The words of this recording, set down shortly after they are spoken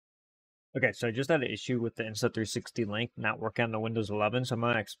Okay, so I just had an issue with the Insta360 link not working on the Windows 11, so I'm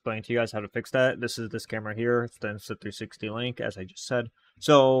going to explain to you guys how to fix that. This is this camera here, it's the Insta360 link, as I just said.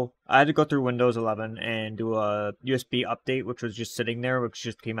 So I had to go through Windows 11 and do a USB update, which was just sitting there, which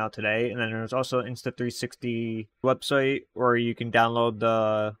just came out today. And then there's also an Insta360 website where you can download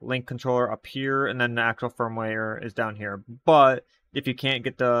the link controller up here, and then the actual firmware is down here. But if you can't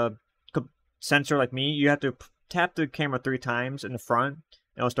get the sensor like me, you have to tap the camera 3 times in the front.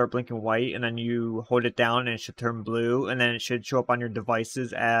 It'll start blinking white, and then you hold it down and it should turn blue, and then it should show up on your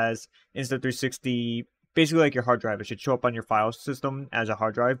devices as Insta360, basically like your hard drive. It should show up on your file system as a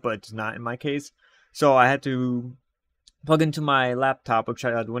hard drive, but it's not in my case. So I had to plug into my laptop, which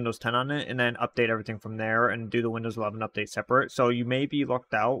had Windows 10 on it, and then update everything from there and do the Windows 11 update separate. So you may be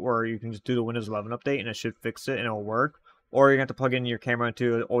locked out, or you can just do the Windows 11 update and it should fix it and it'll work. Or you're going to have to plug in your camera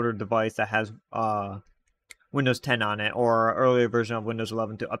into an older device that has Windows 10 on it, or earlier version of Windows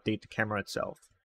 11 to update the camera itself.